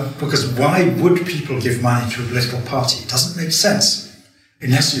 Now, because why would people give money to a political party? It doesn't make sense.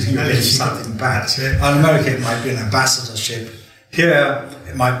 Unless you think you're getting something bad. In America, it might be an ambassadorship. Here,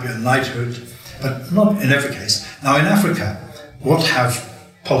 it might be a knighthood, but not in every case. Now, in Africa, what have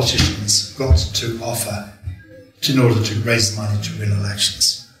politicians got to offer in order to raise money to win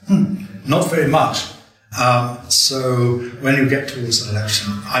elections? Not very much. So when you get towards an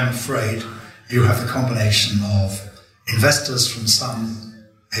election, I'm afraid you have a combination of investors from some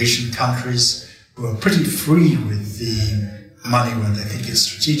Asian countries who are pretty free with the money when they think it's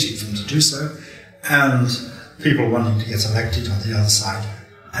strategic for them to do so, and people wanting to get elected on the other side,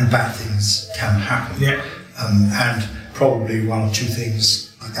 and bad things can happen. Yeah. And probably one or two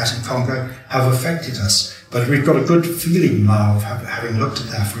things like that in Congo have affected us. But we've got a good feeling now of having looked at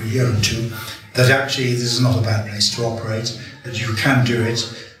that for a year or two, that actually this is not a bad place to operate, that you can do it,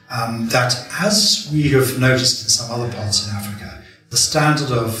 that as we have noticed in some other parts in Africa, the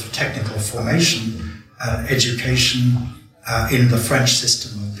standard of technical formation, education, in the French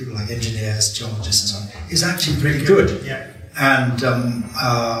system of people like engineers, geologists and so on, is actually pretty good. Yeah. And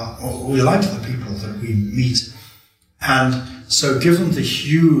we like the people that we meet. And so given the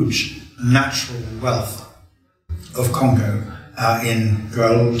huge natural wealth of Congo in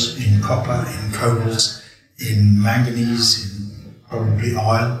gold, in copper, in cobalt, in manganese, in probably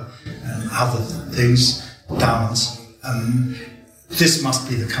oil and other things, diamonds, this must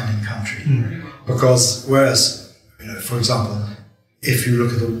be the coming country. Because whereas, for example, if you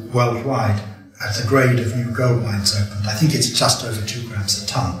look at the worldwide, at the grade of new gold mines opened, I think it's just over 2 grams a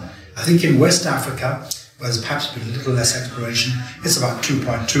ton. I think in West Africa, where there's perhaps been a little less exploration, it's about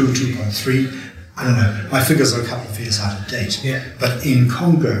 2.2, 2.3. I don't know. My figures are a couple of years out of date. Yeah. But in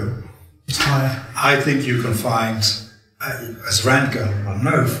Congo, it's higher. I think you can find, as Randgold will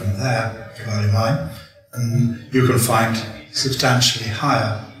know from their Kibali mine, you can find substantially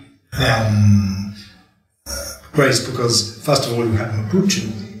higher grades, because first of all you had Mobutu,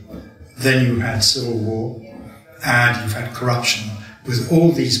 then you had civil war, and you've had corruption. With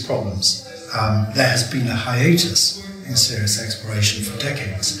all these problems, there has been a hiatus in serious exploration for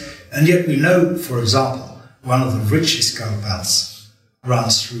decades. And yet we know, for example, one of the richest gold belts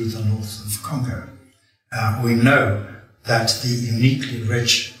runs through the north of Congo. We know that the uniquely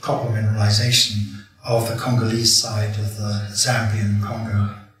rich copper mineralization of the Congolese side of the Zambian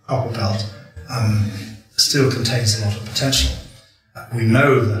Congo copper belt still contains a lot of potential. We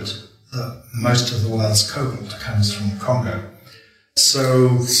know that most of the world's cobalt comes from Congo.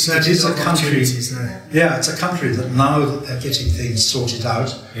 So it is a country. Yeah, it's a country that now that they're getting things sorted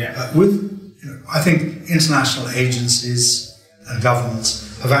out, I think international agencies and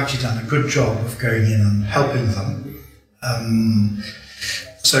governments have actually done a good job of going in and helping them.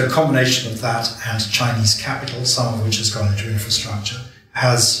 So a combination of that and Chinese capital, some of which has gone into infrastructure,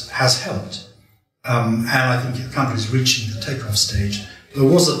 has helped. And I think the country is reaching the takeoff stage. There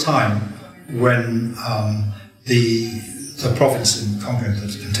was a time when the province in Congo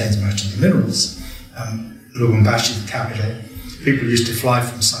that contains most of the minerals, Lubumbashi, the capital, people used to fly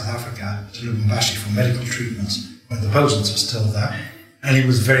from South Africa to Lubumbashi for medical treatment when the Belgians were still there, and it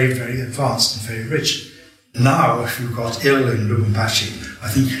was very, very advanced and very rich. Now, if you got ill in Lubumbashi, I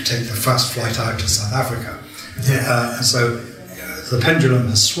think you take the first flight out to South Africa. And so the pendulum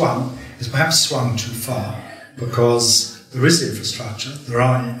has swung. It's perhaps swung too far because there is infrastructure, there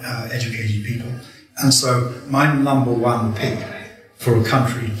are educated people, and so my number one pick for a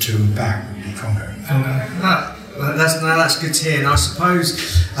country to back would be Congo. That's good to hear. And I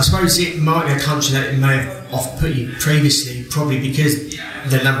suppose it might be a country that it may have off-put you previously, probably because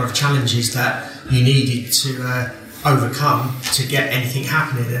the number of challenges that you needed to overcome to get anything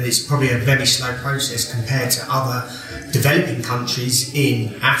happening, and it's probably a very slow process compared to other developing countries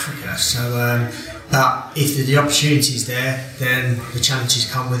in Africa. So, but if the opportunity is there, then the challenges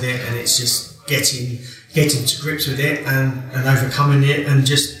come with it, and it's just getting to grips with it and overcoming it, and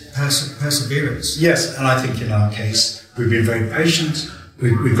just perseverance. Yes, and I think in our case we've been very patient.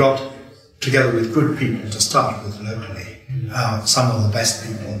 We got together with good people to start with locally, some of the best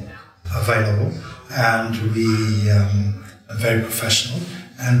people available, and we are very professional,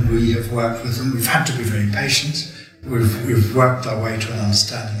 and we have worked with them. We've had to be very patient. We've worked our way to an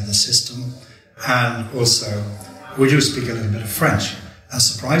understanding of the system, and also we do speak a little bit of French, and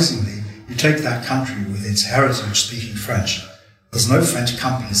surprisingly, you take that country with its heritage speaking French, there's no French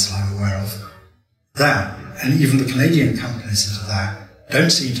companies that I'm aware of there, and even the Canadian companies that are there don't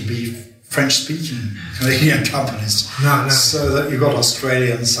seem to be French-speaking Canadian companies. No. So that you've got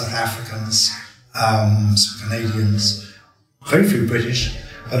Australians, South Africans, some Canadians, very few British,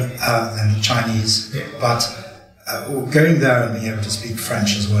 but then the Chinese. Yeah. But going there and being able to speak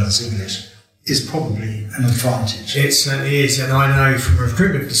French as well as English is probably an advantage. It certainly is, and I know from a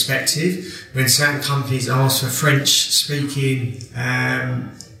recruitment perspective, when certain companies ask for French-speaking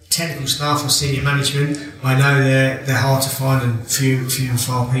technical staff or senior management, I know they're hard to find and few and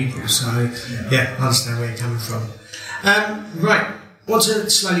far people. So yeah, I understand where you're coming from. Right, I want to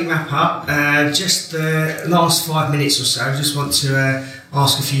slowly wrap up. Just the last 5 minutes or so, I just want to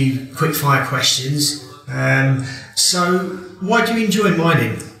ask a few quick fire questions. So, why do you enjoy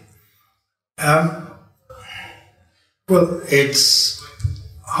mining? Well, it's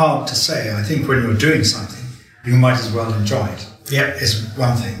hard to say. I think when you're doing something, you might as well enjoy it. Yeah, is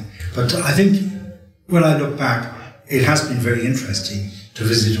one thing. But I think when I look back, it has been very interesting to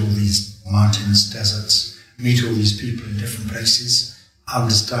visit all these mountains, deserts, meet all these people in different places,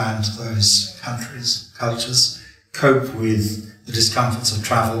 understand those countries, cultures, cope with the discomforts of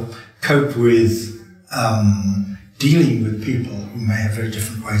travel, cope with dealing with people who may have very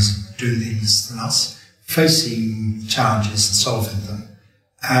different ways of doing things than us, facing challenges and solving them.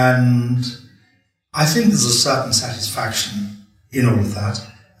 And I think there's a certain satisfaction in all of that.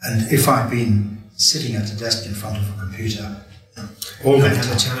 And if I've been sitting at a desk in front of a computer all the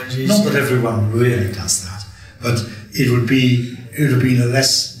time, not that everyone really does that, but it would have been a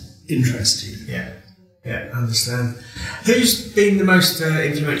less interesting. Yeah, I understand. Who's been the most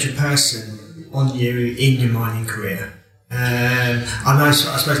influential person on you in your mining career? I know, I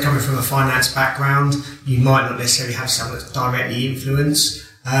suppose coming from a finance background, you might not necessarily have someone that's directly influenced.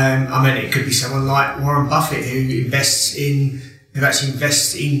 I mean, it could be someone like Warren Buffett who actually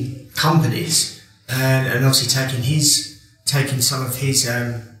invests in companies, and obviously taking some of his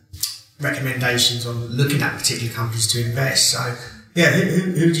recommendations on looking at particular companies to invest. So, yeah,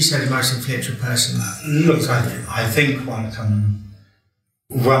 who would you say is the most influential person? Look, I think one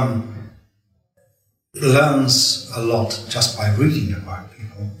learns a lot just by reading about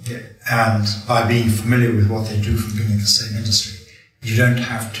people, and by being familiar with what they do from being in the same industry. You don't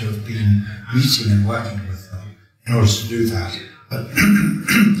have to have been meeting and working with them. in order to do that. But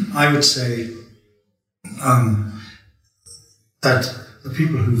I would say that the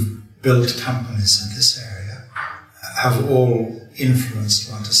people who've built companies in this area have all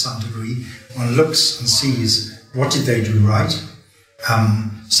influenced one to some degree. One looks and sees what did they do right.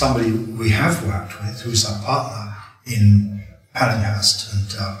 Somebody we have worked with, who's our partner in Pallinghurst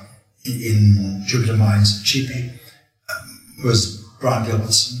and in Jupiter Mines and Cheapy, was Brian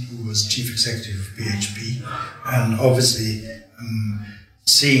Gilbertson, who was Chief Executive of BHP, and obviously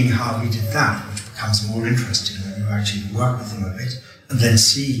seeing how he did that, which becomes more interesting when you actually work with him a bit, and then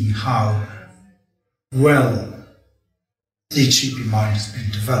seeing how well the Cheapy mine has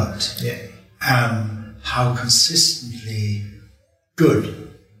been developed, and how consistently good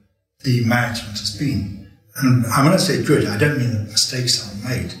the management has been. And when I say good, I don't mean that mistakes aren't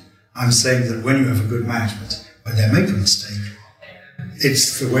made. I'm saying that when you have a good management, when they make a mistake,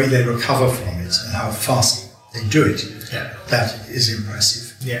 it's the way they recover from it and how fast they do it that is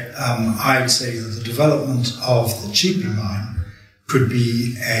impressive. I'd say that the development of the Cheapy mine could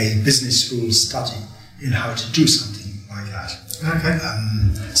be a business school study in how to do something like that.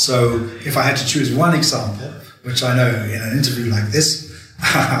 Okay. So if I had to choose one example, which I know in an interview like this,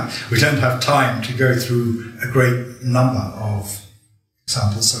 we don't have time to go through a great number of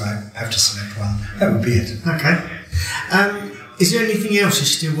examples, so I have to select one. That would be it. Okay. Is there anything else you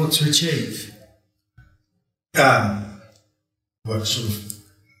still want to achieve? What sort of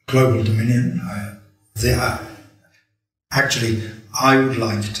global dominion? Actually, I would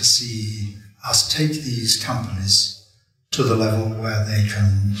like to see us take these companies to the level where they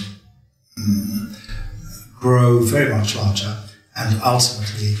can grow very much larger and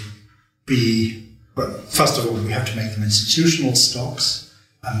ultimately be, well, first of all, we have to make them institutional stocks,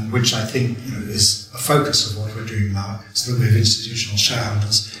 which I think is a focus of what we're doing now, so that we have institutional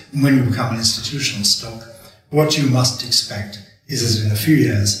shareholders. And when you become an institutional stock, what you must expect is that in a few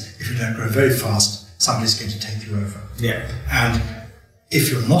years, if you don't grow very fast, somebody's going to take you over. And if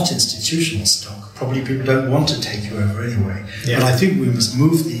you're not institutional stock, probably people don't want to take you over anyway. But I think we must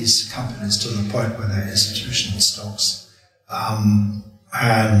move these companies to the point where they're institutional stocks.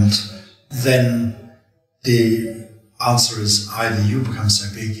 And then the answer is either you become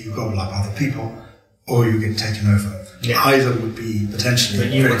so big you gobble up other people, or you get taken over. Either would be potentially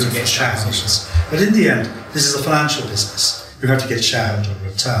very good for shareholders. But in the end, this is a financial business. You have to get shareholder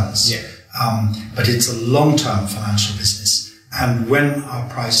returns. But it's a long-term financial business. And when our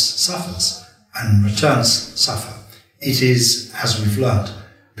price suffers and returns suffer, it is, as we've learned,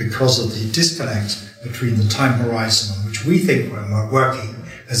 because of the disconnect between the time horizon on which we think we're working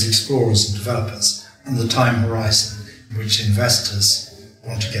as explorers and developers and the time horizon in which investors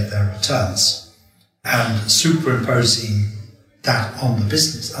want to get their returns. And superimposing that on the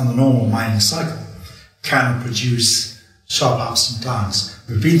business, on the normal mining cycle, can produce sharp ups and downs.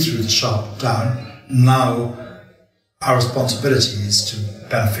 We've been through the sharp down. Now our responsibility is to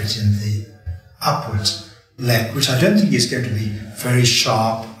benefit in the upward leg, which I don't think is going to be very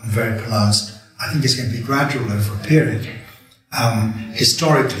sharp and very pronounced. I think it's going to be gradual over a period.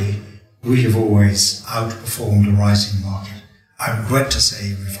 Historically, we have always outperformed a rising market. I regret to say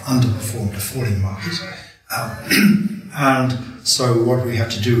we've underperformed a falling market. And so what we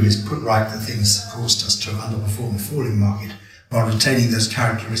have to do is put right the things that caused us to underperform a falling market while retaining those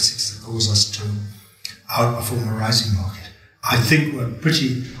characteristics that cause us to outperform a rising market. I think we're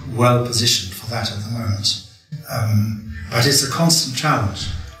pretty well positioned for that at the moment. But it's a constant challenge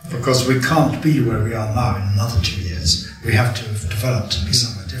because we can't be where we are now in another 2 years. We have to have developed to be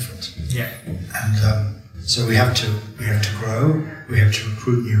somewhere different. And so we have to grow, we have to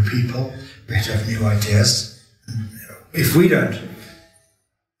recruit new people, we have to have new ideas. And if we don't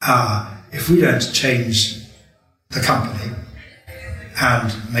change the company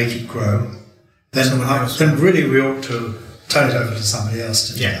and make it grow, then really we ought to turn it over to somebody else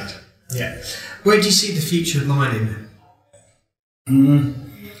to do that. Where do you see the future of mining?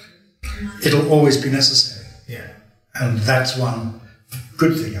 It'll always be necessary. And that's one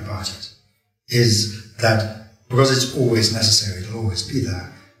good thing about it, is that because it's always necessary, it'll always be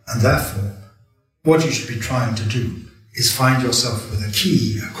there. And therefore, what you should be trying to do is find yourself with a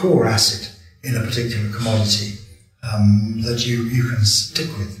core asset in a particular commodity that you can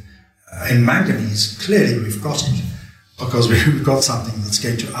stick with. In manganese, clearly we've got it, because we've got something that's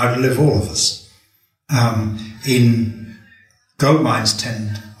going to outlive all of us. In gold mines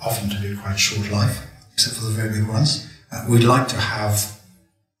tend often to be quite short life, except for the very big ones. We'd like to have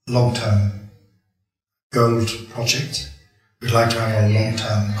long-term gold project. We'd like to have a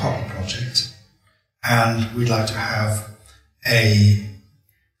long-term copper project. And we'd like to have a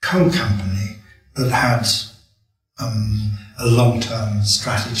coal company that had a long-term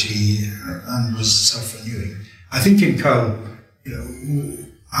strategy and was self-renewing. I think in coal,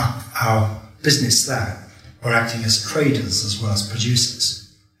 our business there, we're acting as traders as well as producers.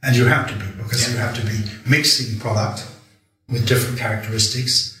 And you have to be, because you have to be mixing product with different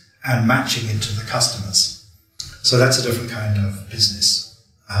characteristics and matching it to the customers. So that's a different kind of business.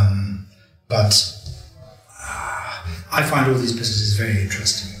 But I find all these businesses very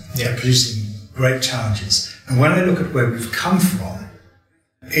interesting. They're producing great challenges. And when I look at where we've come from,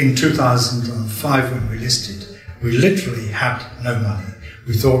 in 2005 when we listed, we literally had no money.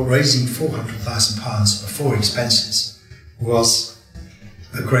 We thought raising £400,000 before expenses was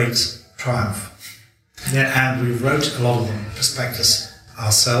a great triumph. And we wrote a lot of the prospectus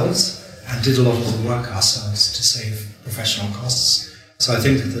ourselves and did a lot of the work ourselves to save professional costs. So I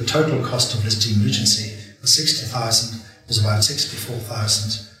think that the total cost of listing Regency was 60,000, was about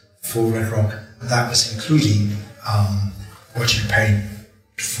 64,000 for Red Rock. That was including what you paid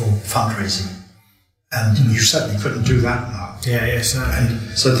for fundraising. And you certainly couldn't do that now.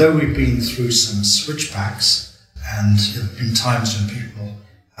 And so though we've been through some switchbacks, and there have been times when people,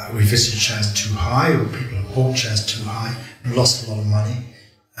 we visited shares too high, or people have bought shares too high and lost a lot of money,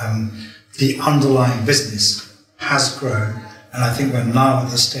 the underlying business has grown, and I think we're now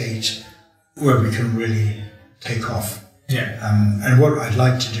at the stage where we can really take off. And what I'd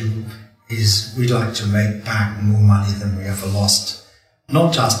like to do is we'd like to make back more money than we ever lost.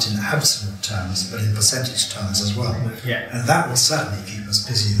 Not just in absolute terms, but in percentage terms as well. And that will certainly keep us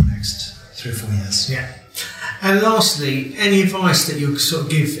busy the next 3 or 4 years. And lastly, any advice that you'll sort of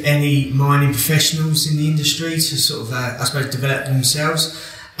give any mining professionals in the industry to sort of, I suppose, develop themselves?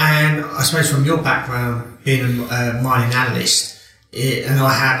 And I suppose from your background, being a mining analyst, and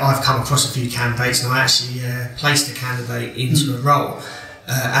I've come across a few candidates, and I actually placed a candidate into a role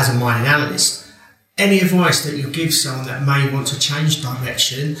as a mining analyst. Any advice that you'll give someone that may want to change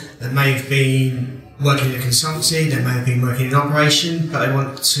direction, that may have been working in a consultancy, they may have been working in operation, but they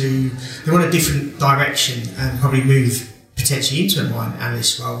want a different direction and probably move potentially into a mining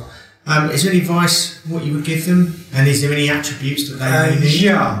analyst role? Is there any advice what you would give them? And is there any attributes that they may need?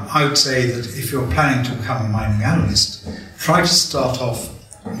 I would say that if you're planning to become a mining analyst, try to start off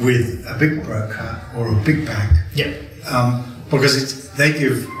with a big broker or a big bank. Because they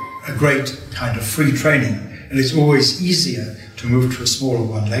give a great kind of free training, and it's always easier to move to a smaller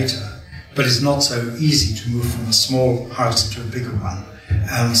one later, but it's not so easy to move from a small house to a bigger one.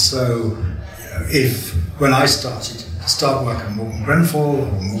 And so when I start working at Morgan Grenfell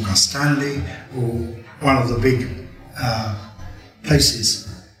or Morgan Stanley or one of the big places,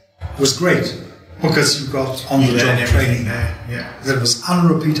 was great because you got on-the-job training that was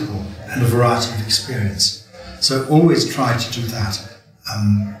unrepeatable and a variety of experience. So always try to do that.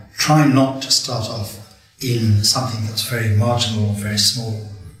 Try not to start off in something that's very marginal or very small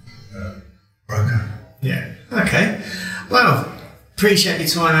broker. Okay. Well, appreciate your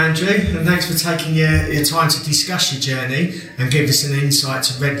time, Andrew, and thanks for taking your time to discuss your journey and give us an insight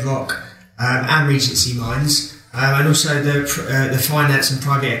to Red Rock and Regency Mines, and also the finance and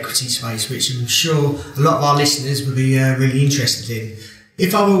private equity space, which I'm sure a lot of our listeners would be really interested in.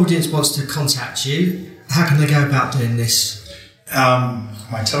 If our audience wants to contact you, how can they go about doing this?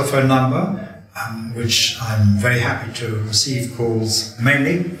 My telephone number, which I'm very happy to receive calls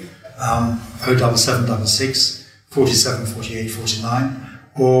mainly, 07766 47 48 49,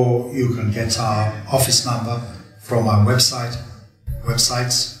 or you can get our office number from our websites,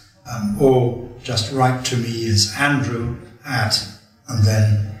 or just write to me as Andrew and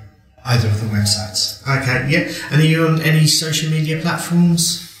then either of the websites. Okay, And are you on any social media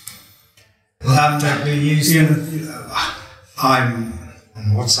platforms? Don't really use them. I'm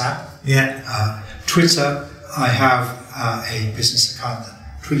on WhatsApp. Twitter, I have a business account that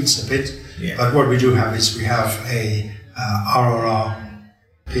tweets a bit. But what we do have is we have a RRR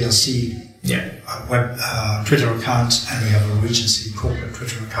PLC web Twitter account, and we have a Regency corporate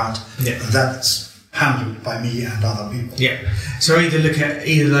Twitter account. And that's handled by me and other people. So either look at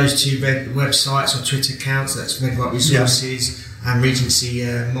either of those two websites or Twitter accounts, that's Red Rock Resources and Regency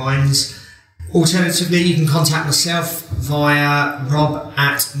Mines. Alternatively, you can contact myself via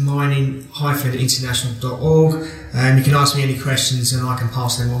rob@mining-international.org, and you can ask me any questions and I can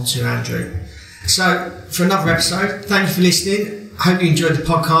pass them on to Andrew. So, for another episode, thank you for listening. I hope you enjoyed the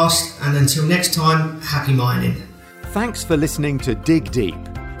podcast, and until next time, happy mining. Thanks for listening to Dig Deep,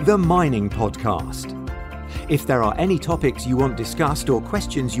 the mining podcast. If there are any topics you want discussed or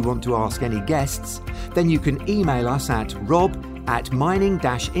questions you want to ask any guests, then you can email us at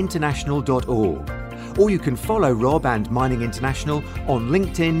rob@mining-international.org, or you can follow Rob and Mining International on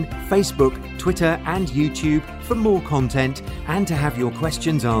LinkedIn, Facebook, Twitter and YouTube for more content and to have your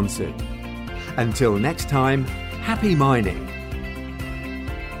questions answered. Until next time, happy mining.